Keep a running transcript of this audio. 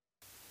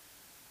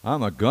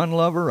I'm a gun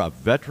lover, a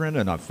veteran,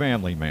 and a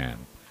family man.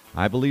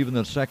 I believe in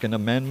the Second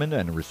Amendment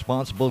and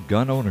responsible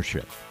gun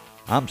ownership.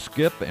 I'm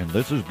Skip, and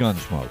this is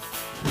Gunsmoke.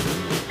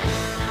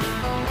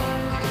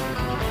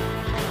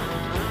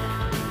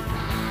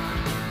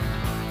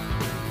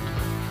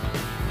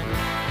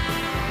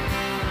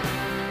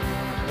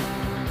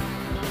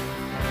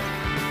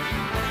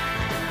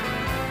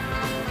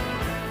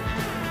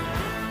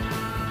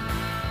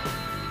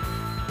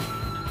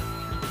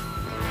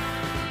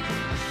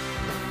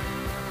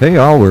 Hey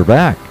y'all, we're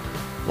back.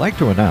 I'd like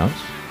to announce,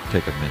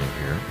 take a minute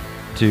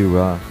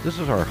here, this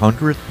is our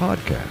 100th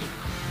podcast.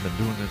 I've been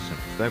doing this since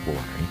February,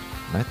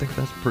 and I think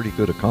that's a pretty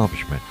good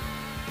accomplishment.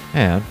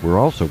 And we're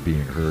also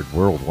being heard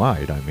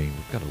worldwide. I mean,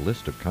 we've got a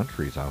list of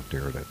countries out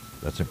there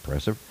that's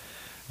impressive,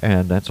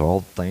 and that's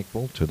all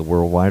thankful to the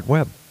World Wide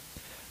Web.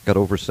 Got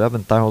over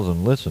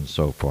 7,000 listens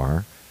so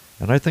far,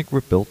 and I think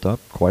we've built up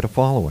quite a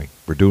following.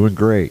 We're doing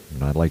great,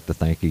 and I'd like to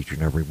thank each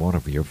and every one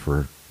of you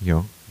for,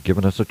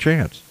 giving us a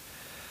chance.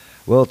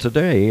 Well,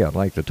 today I'd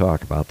like to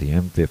talk about the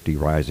M50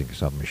 Rising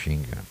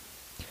submachine gun.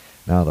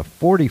 Now, the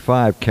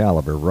 .45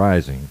 caliber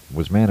Rising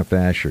was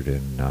manufactured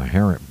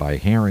by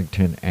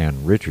Harrington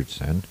and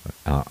Richardson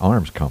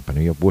Arms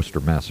Company of Worcester,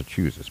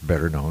 Massachusetts,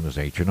 better known as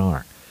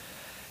H&R,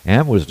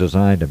 and was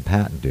designed and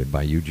patented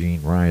by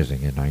Eugene Rising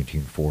in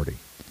 1940.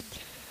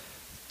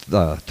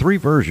 The three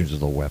versions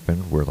of the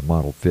weapon were the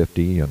Model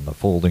 50 and the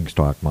folding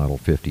stock Model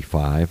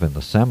 55 and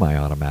the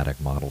semi-automatic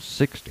Model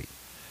 60.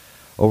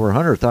 Over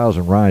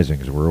 100,000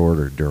 Risings were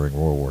ordered during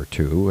World War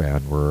II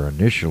and were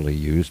initially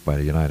used by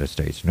the United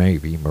States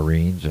Navy,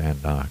 Marines,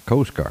 and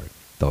Coast Guard,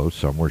 though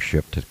some were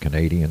shipped to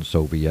Canadian,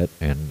 Soviet,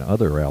 and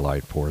other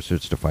Allied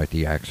forces to fight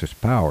the Axis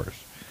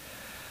powers.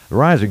 The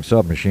Rising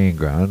submachine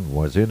gun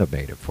was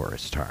innovative for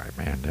its time,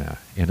 and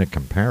in a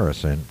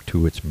comparison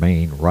to its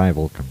main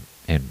rival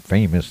and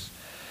famous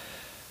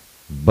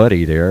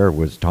buddy there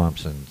was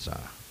Thompson's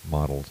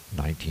Model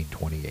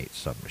 1928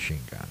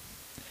 submachine gun.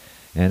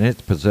 And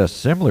it possessed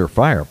similar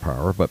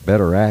firepower but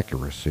better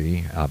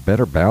accuracy,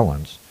 better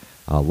balance,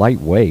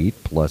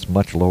 lightweight, plus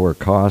much lower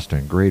cost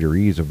and greater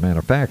ease of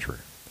manufacture.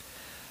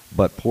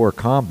 But poor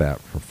combat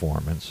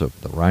performance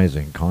of the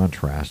Rising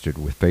contrasted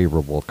with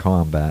favorable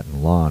combat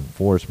and law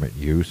enforcement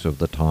use of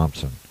the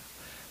Thompson,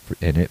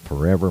 and it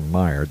forever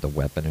mired the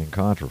weapon in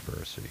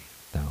controversy.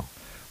 Now,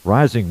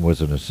 Rising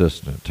was an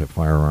assistant to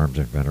firearms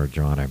inventor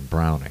John M.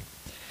 Browning.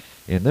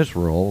 In this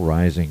role,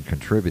 Rising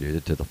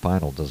contributed to the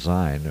final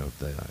design of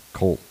the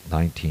Colt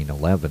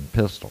 1911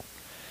 pistol,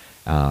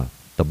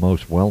 the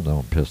most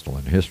well-known pistol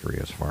in history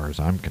as far as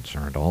I'm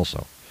concerned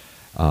also.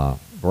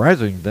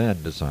 Rising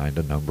then designed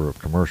a number of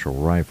commercial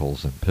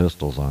rifles and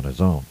pistols on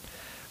his own.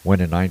 When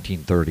in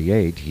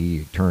 1938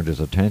 he turned his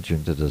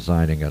attention to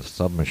designing a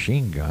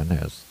submachine gun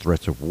as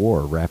threats of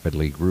war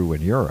rapidly grew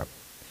in Europe.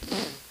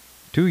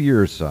 2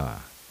 years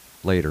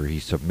later, he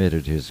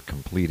submitted his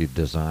completed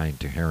design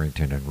to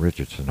Harrington and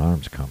Richardson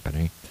Arms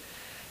Company,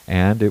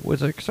 and it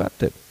was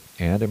accepted.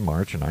 And in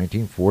March of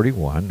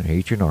 1941,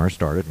 H&R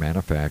started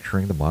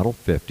manufacturing the Model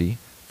 50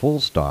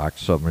 full-stock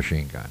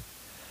submachine gun.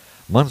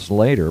 Months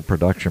later,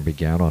 production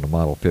began on a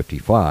Model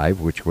 55,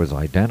 which was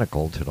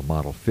identical to the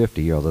Model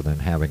 50 other than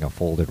having a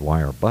folded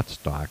wire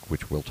buttstock,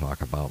 which we'll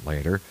talk about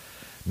later,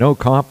 no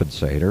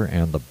compensator,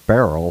 and the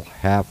barrel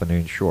half an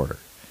inch shorter.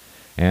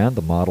 And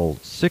the Model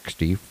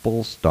 60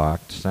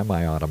 full-stock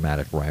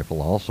semi-automatic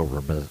rifle also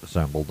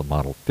resembled the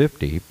Model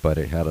 50, but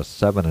it had a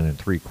 7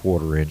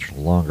 3/4-inch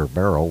longer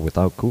barrel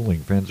without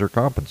cooling fins or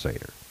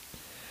compensator.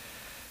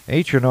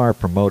 H&R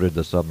promoted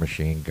the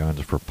submachine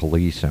guns for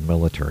police and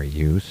military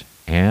use,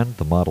 and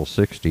the Model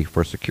 60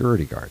 for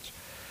security guards.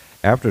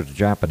 After the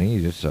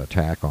Japanese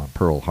attack on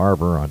Pearl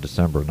Harbor on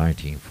December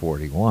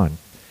 1941,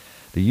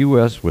 the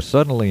U.S. was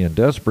suddenly in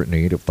desperate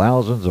need of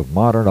thousands of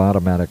modern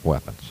automatic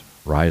weapons.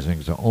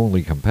 Rising's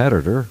only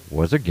competitor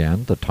was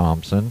again the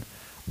Thompson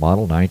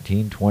Model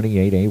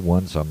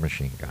 1928A1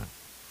 submachine gun.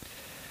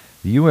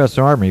 The U.S.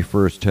 Army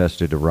first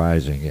tested the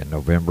Rising in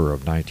November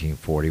of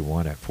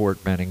 1941 at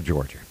Fort Benning,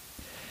 Georgia,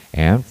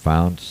 and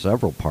found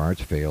several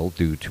parts failed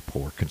due to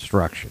poor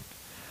construction.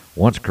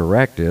 Once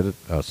corrected,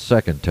 a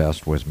second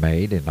test was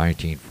made in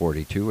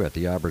 1942 at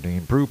the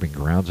Aberdeen Proving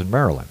Grounds in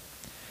Maryland.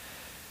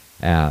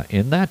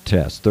 In that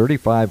test,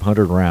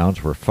 3,500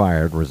 rounds were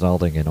fired,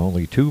 resulting in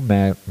only two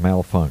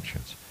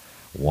malfunctions.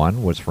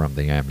 One was from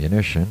the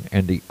ammunition,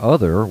 and the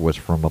other was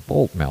from a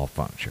bolt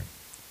malfunction.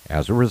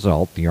 As a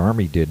result, the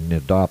Army didn't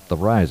adopt the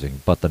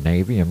Rising, but the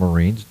Navy and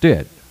Marines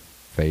did,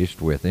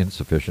 faced with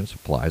insufficient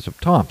supplies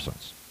of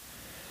Thompsons.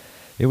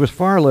 It was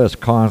far less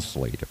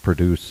costly to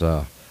produce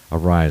a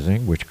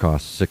Rising, which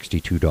cost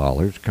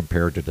 $62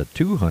 compared to the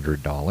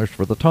 $200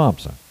 for the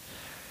Thompson.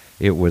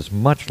 It was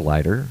much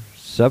lighter,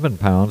 7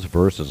 pounds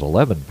versus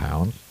 11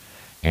 pounds,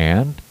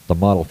 and the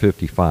Model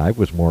 55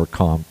 was more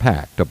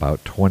compact,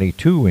 about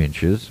 22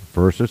 inches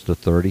versus the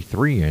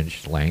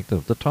 33-inch length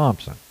of the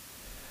Thompson.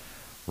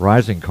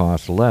 Rising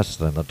cost less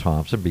than the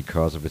Thompson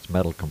because of its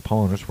metal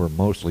components were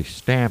mostly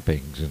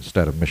stampings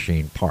instead of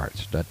machine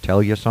parts. That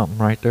tell you something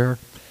right there?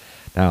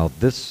 Now,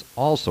 this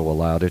also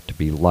allowed it to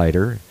be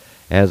lighter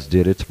as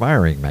did its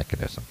firing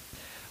mechanism.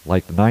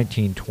 Like the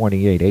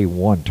 1928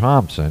 A1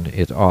 Thompson,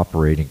 its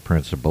operating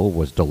principle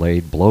was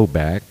delayed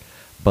blowback,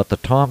 but the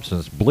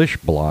Thompson's Blish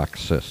block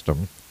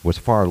system was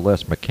far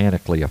less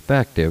mechanically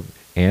effective,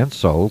 and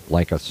so,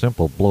 like a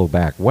simple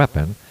blowback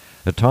weapon,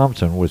 the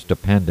Thompson was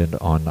dependent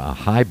on a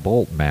high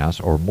bolt mass,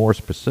 or more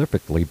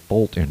specifically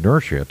bolt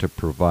inertia, to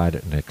provide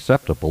an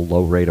acceptable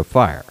low rate of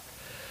fire.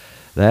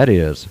 That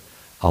is,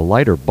 a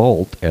lighter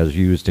bolt, as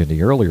used in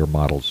the earlier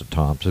models of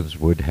Thompsons,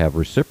 would have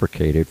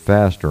reciprocated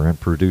faster and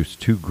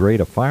produced too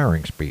great a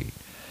firing speed.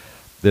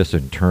 This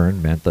in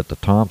turn meant that the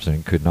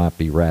Thompson could not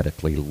be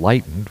radically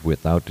lightened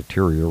without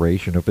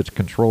deterioration of its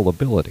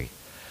controllability.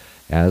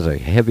 As a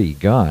heavy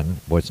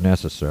gun was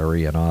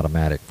necessary in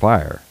automatic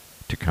fire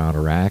to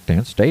counteract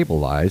and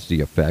stabilize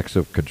the effects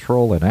of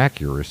control and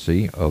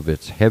accuracy of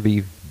its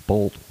heavy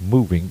bolt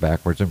moving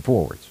backwards and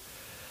forwards.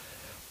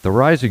 The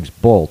Rising's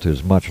bolt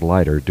is much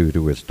lighter due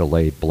to its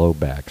delayed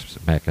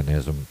blowback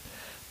mechanism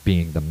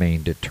being the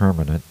main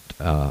determinant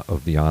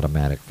of the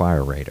automatic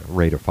fire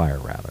rate of fire,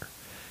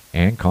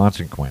 and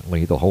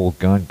consequently the whole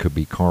gun could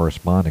be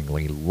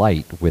correspondingly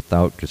light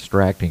without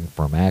distracting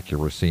from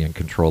accuracy and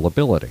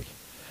controllability.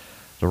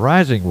 The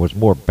Rising was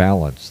more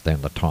balanced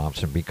than the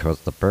Thompson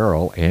because the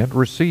barrel and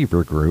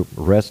receiver group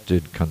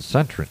rested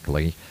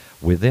concentrically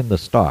within the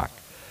stock.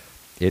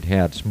 It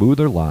had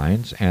smoother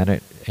lines,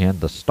 and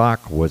the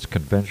stock was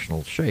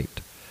conventional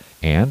shaped,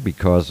 and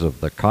because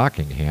of the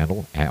cocking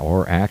handle,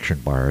 or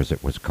action bar as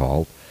it was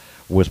called,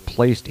 was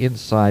placed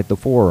inside the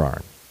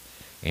forearm.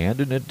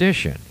 And in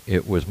addition,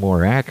 it was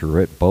more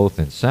accurate both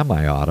in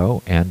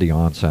semi-auto and the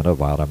onset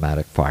of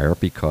automatic fire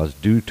because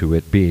due to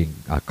it being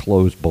a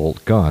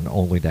closed-bolt gun,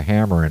 only the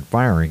hammer and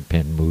firing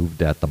pin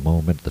moved at the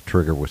moment the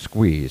trigger was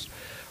squeezed,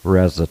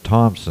 whereas the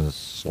Thompson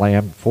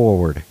slammed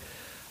forward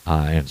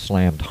and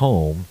slammed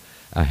home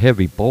a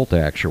heavy bolt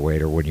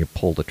actuator when you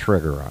pulled the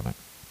trigger on it.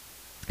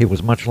 It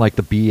was much like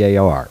the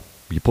BAR.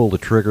 You pull the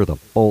trigger, the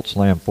bolt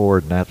slammed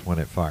forward, and that's when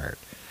it fired.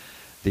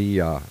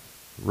 The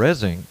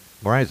Rising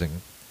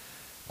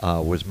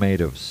was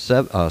made in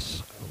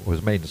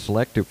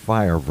selective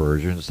fire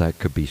versions that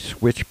could be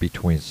switched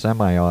between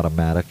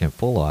semi-automatic and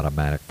full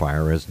automatic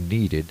fire as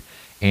needed,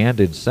 and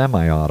in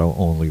semi-auto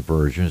only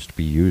versions to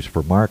be used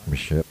for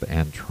marksmanship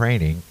and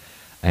training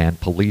and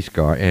police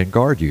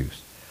guard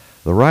use.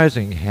 The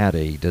Rising had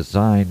a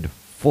designed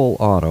full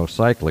auto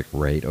cyclic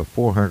rate of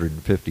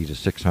 450 to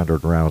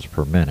 600 rounds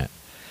per minute,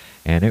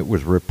 and it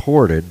was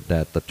reported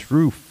that the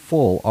true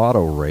full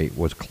auto rate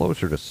was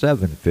closer to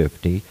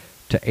 750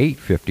 to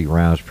 850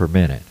 rounds per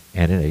minute.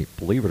 And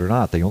believe it or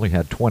not, they only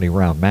had 20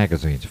 round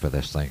magazines for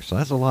this thing, so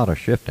that's a lot of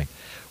shifting,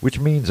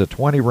 which means a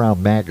 20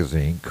 round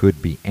magazine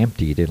could be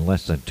emptied in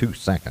less than 2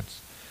 seconds.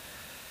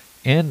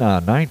 In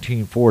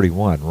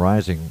 1941,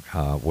 Rising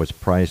was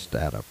priced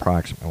at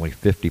approximately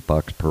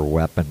 $50 per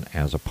weapon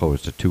as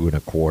opposed to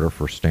 $2.25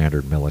 for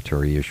standard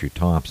military issue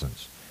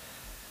Thompsons.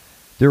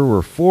 There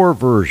were 4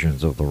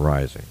 versions of the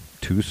Rising,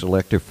 2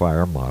 selective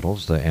fire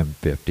models, the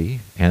M50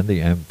 and the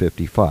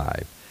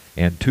M55,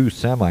 and 2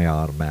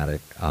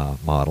 semi-automatic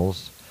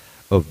models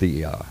of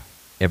the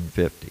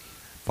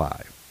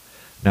M55.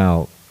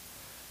 Now,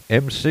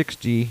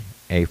 M60,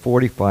 a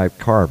 .45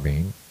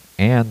 carbine,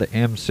 and the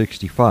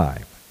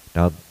M65.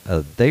 Now,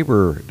 the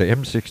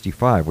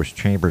M65 was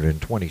chambered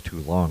in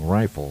 .22 long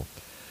rifle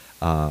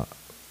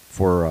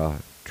for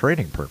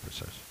training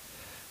purposes.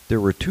 There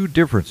were 2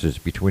 differences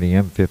between the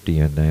M50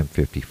 and the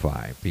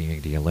M55, being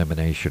the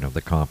elimination of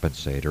the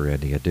compensator and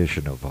the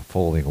addition of a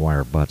folding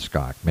wire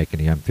buttstock, making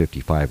the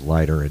M55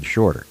 lighter and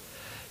shorter.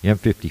 The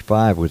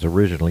M55 was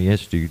originally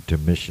issued to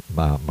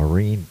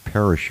Marine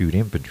parachute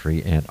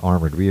infantry and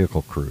armored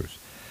vehicle crews.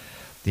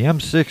 The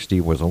M60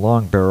 was a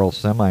long-barrel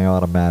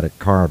semi-automatic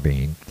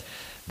carbine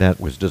that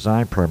was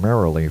designed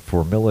primarily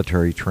for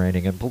military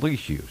training and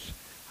police use.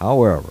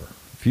 However,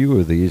 few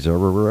of these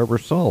were ever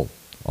sold.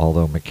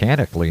 Although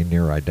mechanically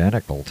near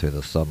identical to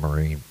the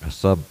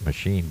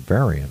submachine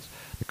variants,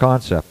 the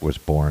concept was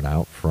born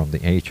out from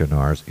the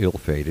H&R's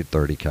ill-fated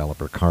 .30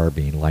 caliber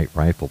carbine light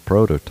rifle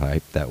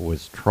prototype that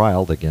was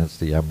trialed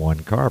against the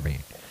M1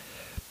 carbine.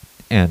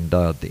 And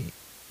the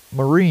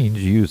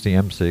Marines used the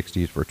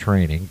M60s for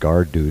training,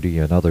 guard duty,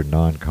 and other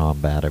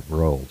non-combative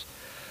roles.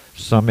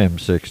 Some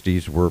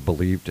M60s were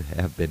believed to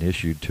have been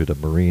issued to the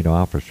Marine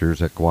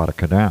officers at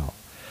Guadalcanal.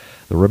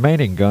 The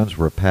remaining guns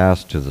were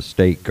passed to the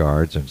state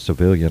guards and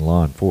civilian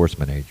law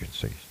enforcement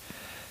agencies.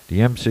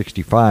 The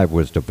M65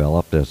 was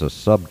developed as a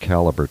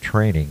sub-caliber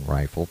training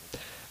rifle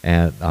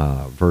and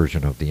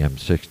version of the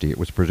M60. It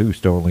was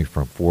produced only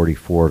from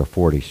 44 to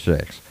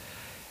 46.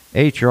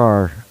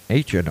 H&R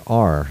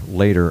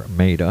later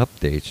made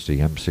updates to the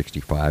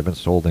M65 and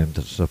sold them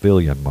to the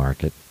civilian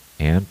market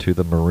and to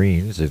the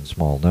Marines in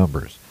small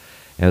numbers,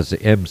 as the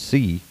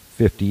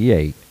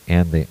MC58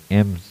 and the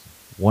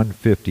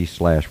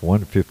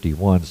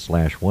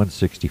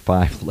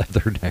M150/151/165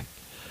 Leatherneck.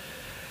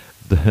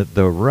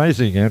 The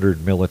Rising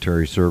entered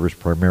military service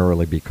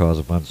primarily because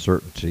of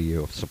uncertainty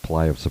of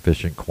supply of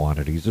sufficient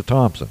quantities of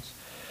Thompsons.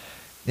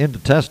 In the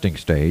testing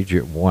stage,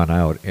 it won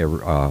out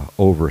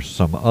over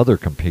some other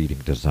competing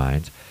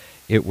designs.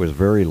 It was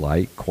very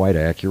light, quite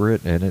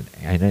accurate, and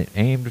it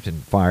aimed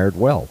and fired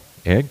well,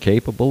 and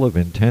capable of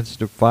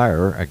intensive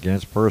fire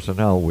against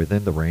personnel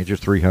within the range of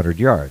 300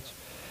 yards.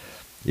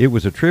 This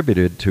was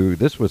attributed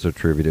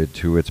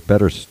to its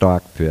better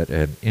stock fit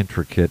and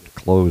intricate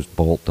closed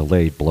bolt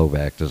delayed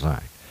blowback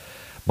design.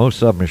 Most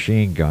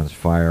submachine guns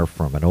fire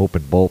from an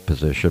open bolt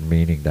position,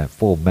 meaning that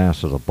full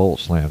mass of the bolt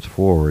slams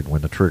forward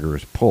when the trigger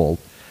is pulled.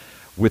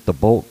 With the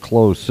bolt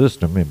closed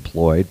system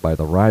employed by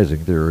the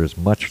Rising, there is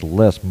much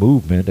less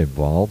movement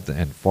involved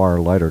and far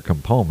lighter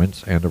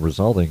components, and the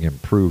resulting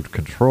improved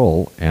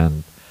control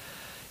and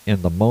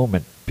in the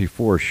moment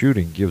before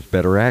shooting gives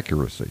better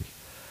accuracy.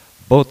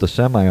 Both the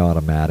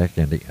semi-automatic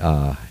and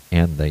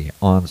the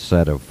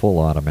onset of full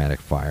automatic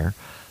fire,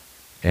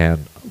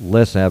 and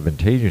less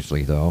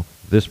advantageously though,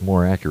 this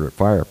more accurate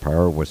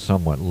firepower was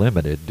somewhat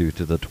limited due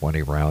to the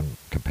 20-round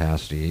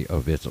capacity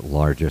of its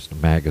largest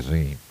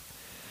magazine.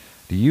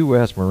 The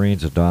U.S.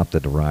 Marines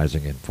adopted the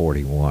Rising in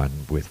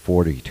 '41 with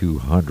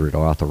 4,200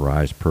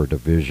 authorized per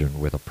division,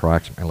 with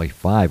approximately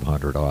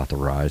 500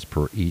 authorized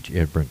per each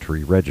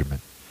infantry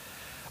regiment.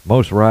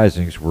 Most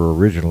Risings were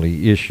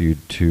originally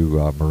issued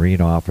to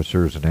Marine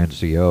officers and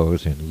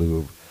NCOs in lieu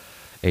of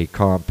a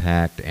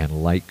compact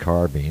and light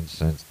carbine,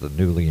 since the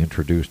newly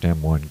introduced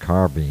M1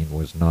 carbine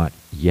was not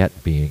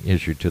yet being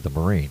issued to the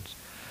Marines.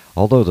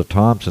 Although the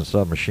Thompson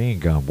submachine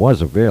gun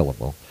was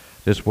available,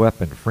 this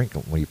weapon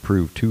frequently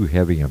proved too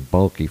heavy and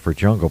bulky for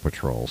jungle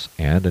patrols,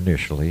 and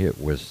initially it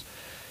was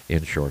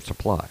in short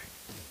supply.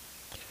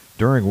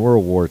 During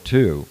World War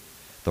II,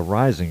 the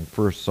Rising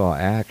first saw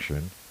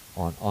action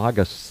on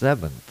August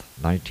 7,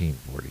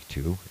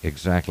 1942,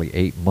 exactly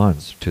 8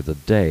 months to the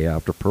day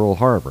after Pearl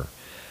Harbor,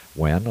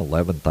 when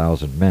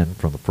 11,000 men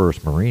from the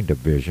 1st Marine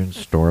Division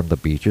stormed the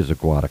beaches of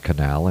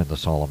Guadalcanal and the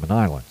Solomon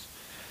Islands.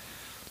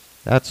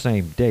 That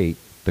same date,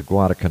 the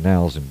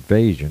Guadalcanal's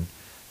invasion,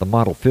 the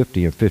Model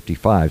 50 and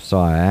 55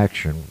 saw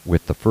action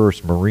with the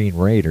 1st Marine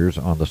Raiders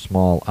on the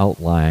small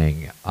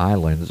outlying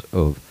islands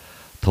of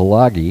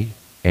Tulagi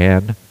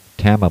and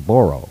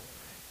Tamaboro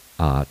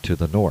to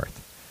the north.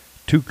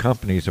 2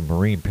 companies of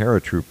Marine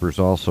paratroopers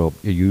also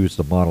used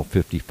the Model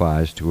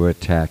 55s to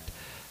attack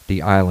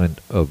the island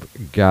of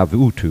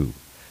Gavutu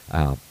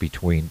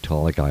between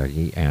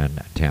Tulagi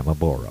and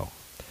Tamaboro.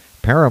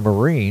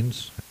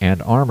 Paramarines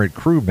and armored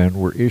crewmen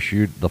were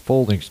issued the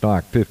folding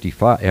stock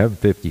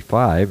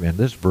M55, and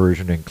this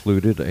version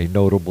included a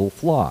notable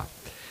flaw.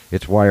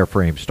 Its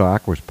wireframe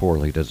stock was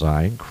poorly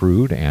designed,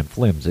 crude, and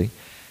flimsy,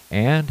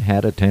 and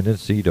had a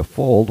tendency to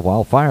fold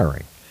while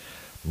firing.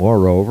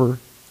 Moreover,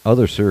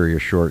 other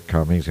serious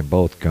shortcomings in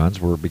both guns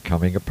were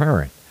becoming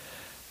apparent.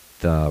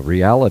 The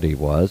reality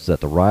was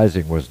that the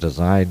Rising was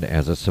designed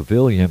as a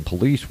civilian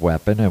police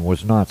weapon and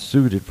was not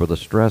suited for the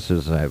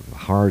stresses of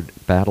hard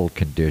battle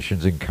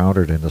conditions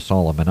encountered in the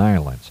Solomon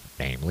Islands,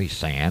 namely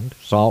sand,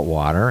 salt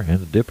water, and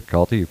the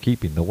difficulty of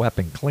keeping the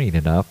weapon clean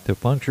enough to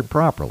function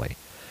properly.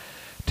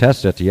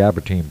 Tests at the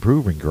Aberdeen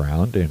Proving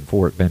Ground in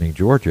Fort Benning,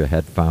 Georgia,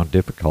 had found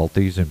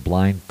difficulties in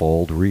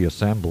blindfold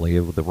reassembly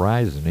of the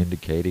Rising,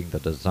 indicating the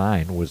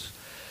design was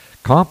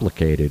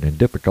complicated and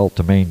difficult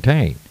to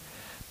maintain.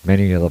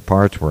 Many of the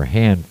parts were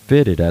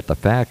hand-fitted at the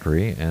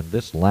factory, and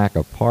this lack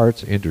of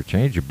parts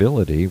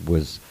interchangeability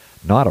was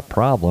not a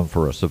problem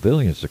for a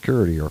civilian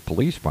security or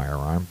police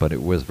firearm, but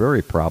it was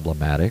very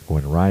problematic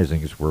when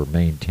Risings were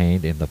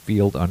maintained in the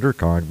field under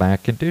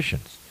combat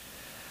conditions.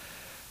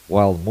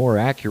 While more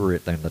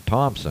accurate than the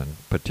Thompson,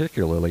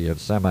 particularly in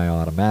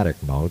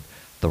semi-automatic mode,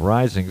 the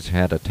Risings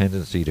had a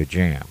tendency to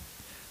jam.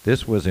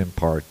 This was in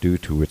part due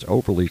to its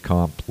overly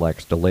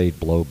complex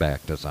delayed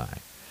blowback design.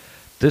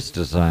 This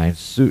design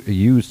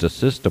used a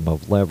system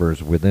of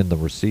levers within the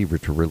receiver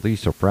to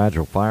release a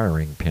fragile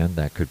firing pin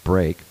that could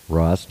break,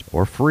 rust,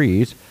 or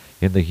freeze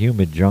in the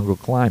humid jungle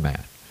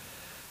climate.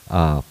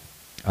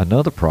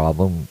 Another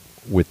problem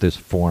with this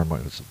form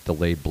of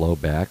delayed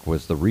blowback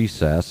was the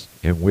recess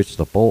in which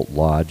the bolt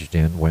lodged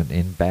in when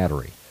in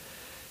battery.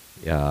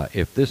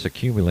 If this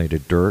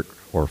accumulated dirt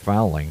or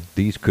fouling,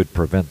 these could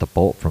prevent the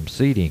bolt from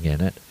seating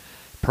in it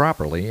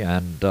properly,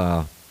 and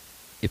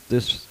if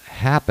this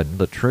happened,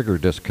 the trigger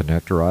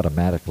disconnector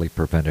automatically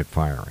prevented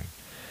firing.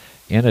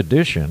 In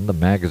addition, the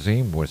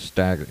magazine was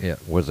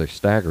a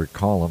staggered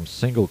column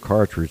single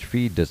cartridge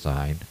feed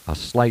design. A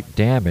slight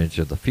damage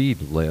of the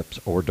feed lips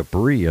or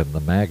debris in the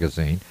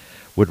magazine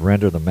would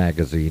render the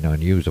magazine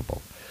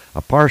unusable.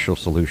 A partial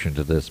solution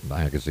to this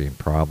magazine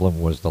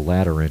problem was the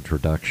latter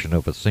introduction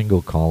of a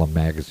single column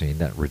magazine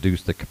that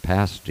reduced the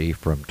capacity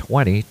from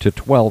 20 to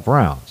 12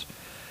 rounds.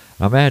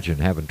 Imagine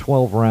having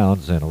 12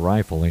 rounds in a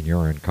rifle and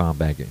you're in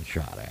combat getting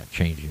shot at,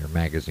 changing your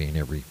magazine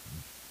every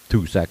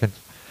 2 seconds.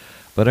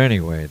 But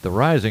anyway, the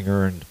Rising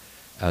earned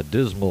a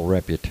dismal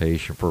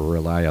reputation for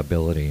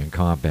reliability in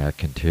combat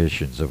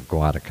conditions of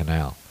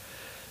Guadalcanal.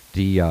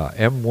 The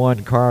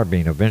M1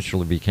 carbine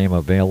eventually became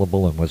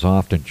available and was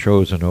often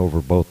chosen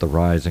over both the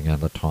Rising and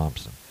the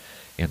Thompson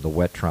in the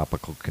wet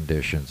tropical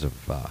conditions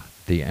of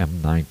the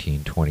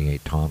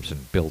M1928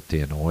 Thompson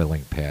built-in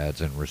oiling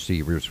pads and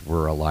receivers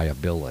were a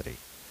liability.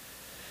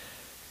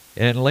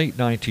 In late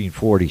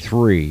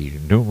 1943,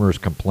 numerous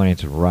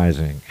complaints of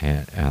Rising,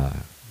 and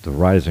the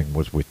Rising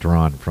was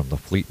withdrawn from the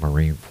Fleet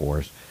Marine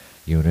Force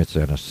units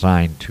and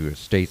assigned to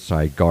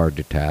stateside guard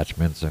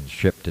detachments and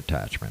ship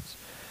detachments.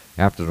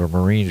 After the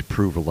Marines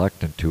proved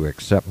reluctant to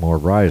accept more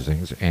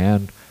Risings,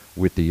 and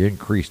with the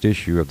increased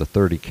issue of the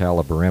 .30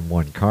 caliber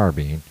M1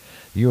 carbine,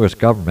 the U.S.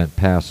 government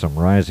passed some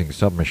Rising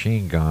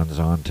submachine guns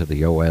on to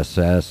the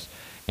OSS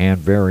and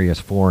various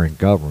foreign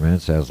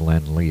governments as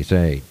Lend-Lease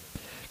aid.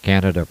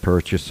 Canada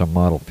purchased some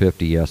Model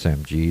 50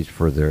 SMGs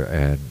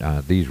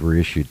and these were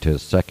issued to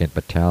 2nd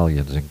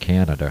Battalions in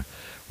Canada,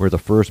 where the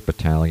 1st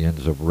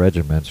Battalions of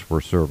regiments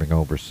were serving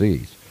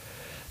overseas.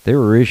 They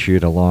were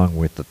issued along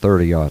with the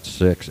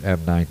 30-06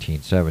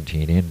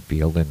 M1917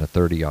 Enfield and the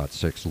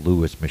 30-06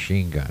 Lewis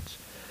machine guns.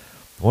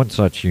 One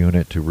such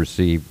unit to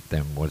receive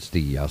them was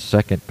the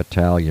 2nd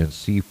Battalion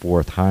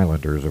Seaforth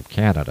Highlanders of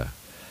Canada.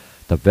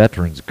 The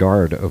Veterans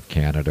Guard of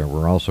Canada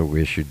were also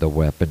issued the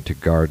weapon to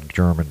guard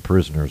German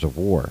prisoners of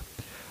war.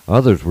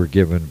 Others were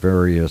given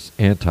various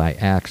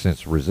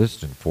anti-Axis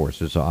resistant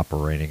forces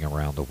operating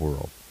around the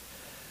world.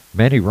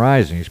 Many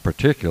Risings,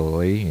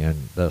 particularly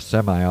in the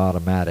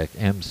semi-automatic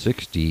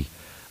M60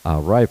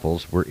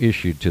 rifles, were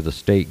issued to the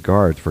state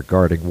guards for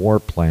guarding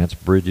war plants,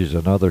 bridges,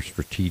 and other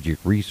strategic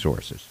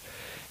resources.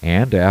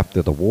 And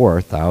after the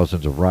war,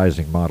 thousands of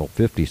Rising Model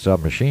 50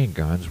 submachine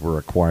guns were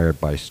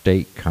acquired by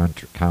state,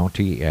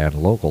 county, and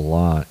local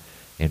law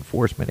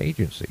enforcement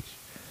agencies.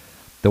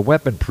 The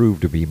weapon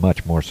proved to be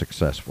much more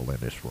successful in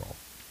this role,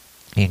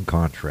 in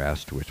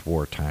contrast to its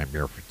wartime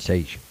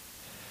reputation.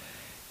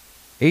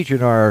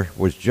 H&R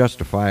was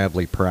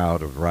justifiably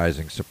proud of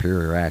Rising's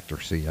superior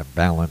accuracy and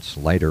balance,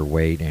 lighter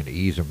weight, and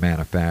ease of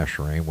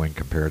manufacturing when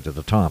compared to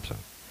the Thompson.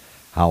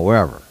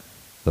 However,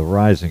 the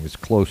Rising's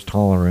close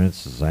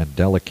tolerances and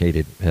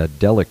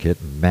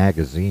delicate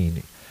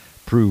magazine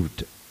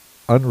proved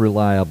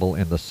unreliable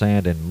in the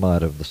sand and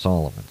mud of the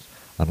Solomons.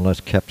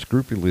 Unless kept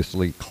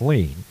scrupulously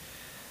clean,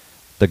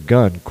 the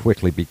gun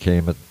quickly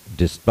became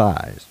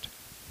despised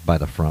by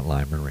the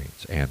frontline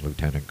Marines, and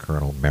Lieutenant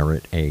Colonel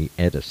Merritt A.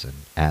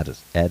 Edison,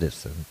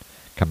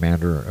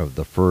 commander of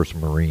the 1st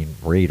Marine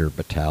Raider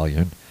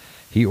Battalion,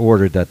 he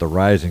ordered that the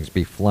Risings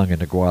be flung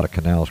into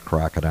Guadalcanal's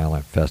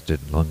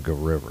crocodile-infested Lunga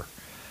River,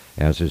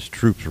 as his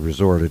troops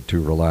resorted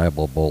to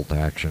reliable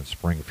bolt-action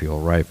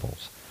Springfield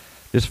rifles.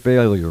 This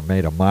failure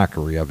made a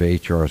mockery of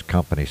HR's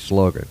company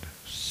slogan,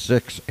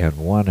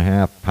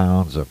 6½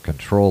 pounds of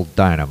controlled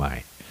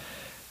dynamite.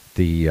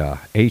 The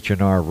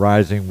H&R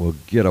Rising will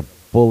get a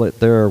bullet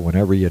there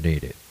whenever you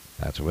need it.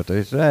 That's what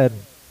they said.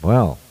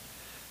 Well,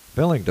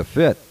 filling the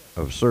fit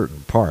of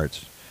certain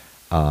parts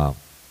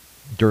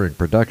during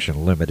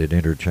production limited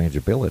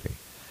interchangeability.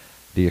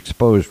 The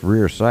exposed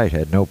rear sight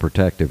had no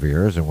protective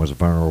ears and was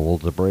vulnerable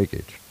to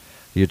breakage.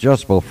 The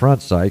adjustable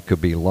front sight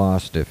could be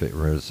lost if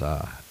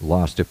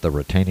the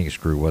retaining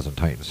screw wasn't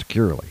tightened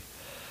securely.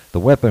 The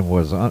weapon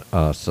was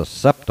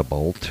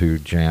susceptible to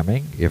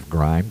jamming if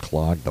grime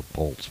clogged the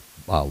bolt's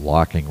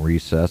locking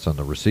recess on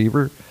the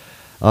receiver.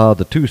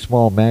 The two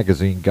small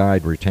magazine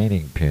guide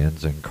retaining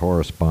pins and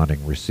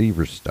corresponding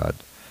receiver stud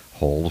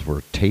holes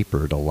were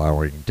tapered,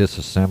 allowing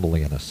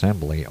disassembly and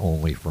assembly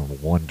only from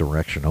one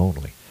direction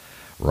only.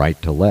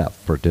 Right to left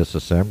for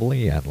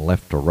disassembly and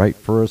left to right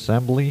for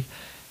assembly,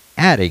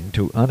 adding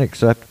to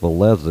unacceptable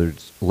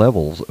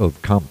levels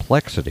of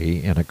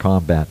complexity in a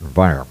combat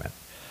environment.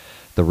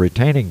 The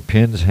retaining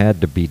pins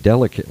had to be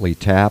delicately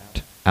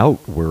tapped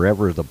out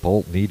wherever the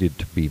bolt needed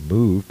to be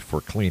moved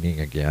for cleaning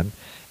again,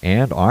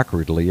 and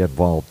awkwardly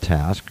involved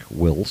task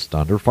whilst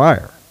under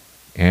fire.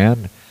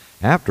 And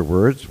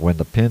afterwards, when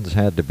the pins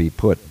had to be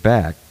put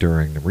back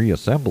during the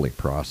reassembly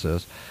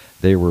process,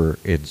 they were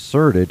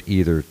inserted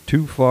either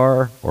too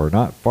far or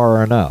not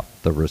far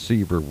enough. The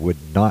receiver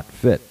would not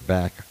fit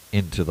back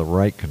into the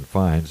right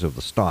confines of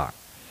the stock.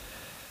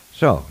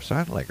 So,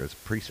 sounded like it was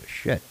a piece of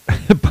shit.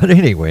 But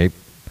anyway,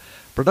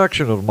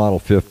 production of the Model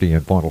 50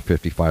 and Model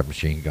 55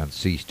 machine guns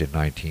ceased in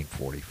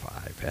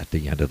 1945 at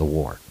the end of the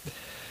war.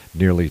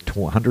 Nearly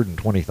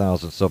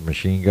 120,000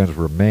 submachine guns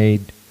were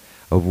made,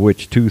 of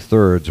which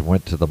 2/3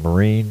 went to the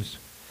Marines,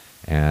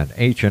 and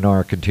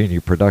H&R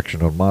continued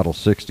production of Model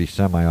 60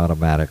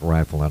 semi-automatic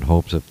rifle in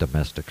hopes of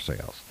domestic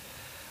sales.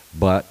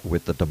 But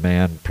with the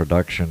demand,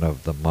 production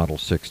of the Model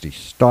 60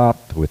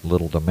 stopped with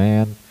little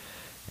demand,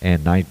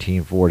 and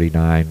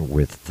 1949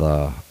 with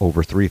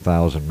over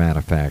 3,000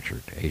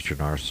 manufactured.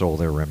 H&R sold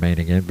their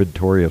remaining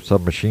inventory of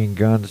submachine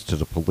guns to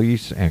the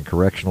police and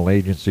correctional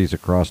agencies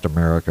across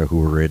America who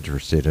were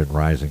interested in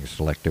Rising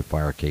selective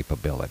fire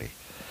capability,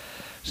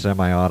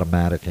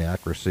 semi-automatic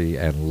accuracy,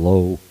 and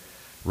low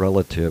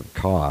relative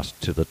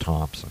cost to the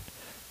Thompson.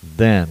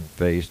 Then,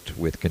 faced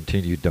with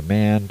continued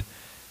demand,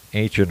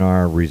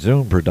 H&R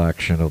resumed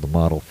production of the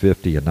Model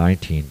 50 in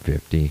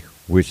 1950,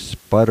 which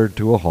sputtered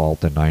to a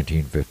halt in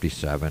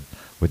 1957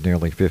 with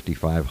nearly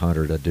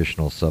 5,500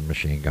 additional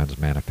submachine guns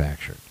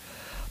manufactured.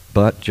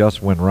 But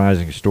just when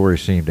Rising Story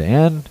seemed to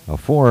end, a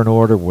foreign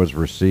order was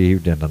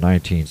received in the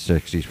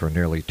 1960s for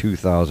nearly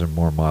 2,000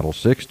 more Model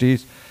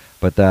 60s,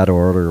 but that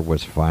order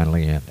was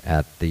finally in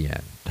at the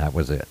end. That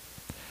was it.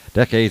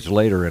 Decades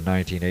later, in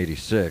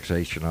 1986,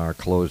 H&R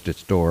closed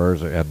its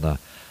doors, and the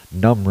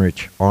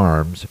Numrich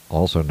Arms,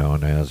 also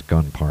known as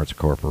Gun Parts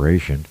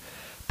Corporation,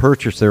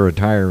 purchased their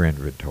entire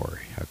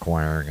inventory,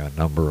 acquiring a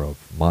number of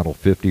Model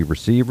 50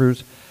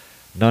 receivers.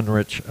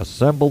 Numrich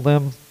assembled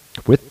them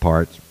with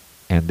parts,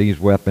 and these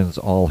weapons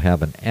all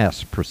have an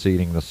S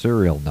preceding the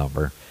serial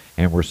number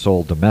and were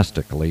sold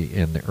domestically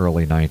in the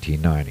early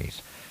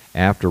 1990s.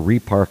 After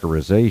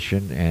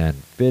reparkerization and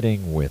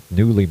fitting with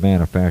newly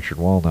manufactured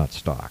walnut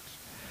stocks.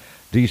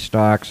 These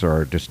stocks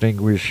are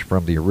distinguished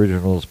from the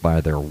originals by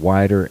their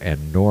wider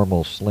and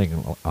normal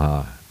sling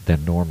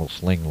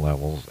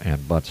levels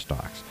and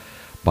buttstocks,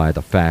 by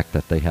the fact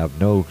that they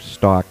have no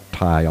stock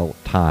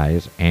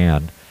ties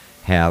and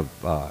have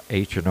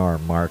H&R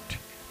marked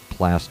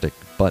plastic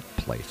butt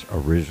plates.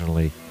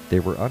 Originally,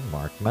 they were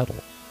unmarked metal.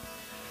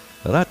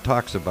 Now that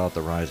talks about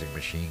the Rising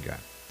machine gun.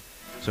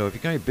 So if you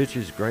got any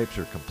bitches, gripes,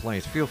 or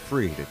complaints, feel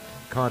free to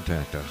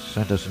contact us.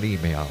 Send us an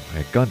email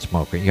at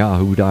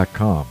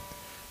gunsmoke@yahoo.com.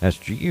 That's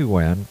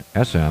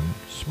GUNSM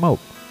smoke.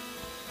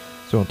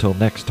 So until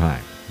next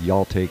time,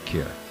 y'all take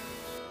care.